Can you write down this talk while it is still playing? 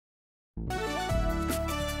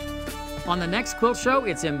On the next Quilt Show,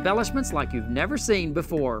 it's embellishments like you've never seen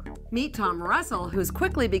before. Meet Tom Russell, who's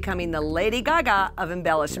quickly becoming the Lady Gaga of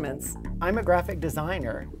embellishments. I'm a graphic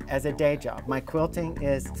designer as a day job. My quilting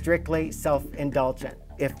is strictly self-indulgent.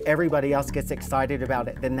 If everybody else gets excited about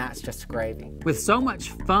it, then that's just gravy. With so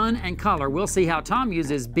much fun and color, we'll see how Tom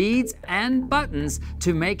uses beads and buttons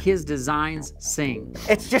to make his designs sing.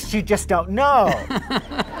 It's just, you just don't know.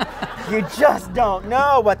 You just don't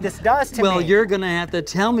know what this does to me. Well, you're gonna have to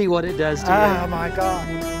tell me what it does to you. Oh my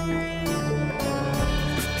God.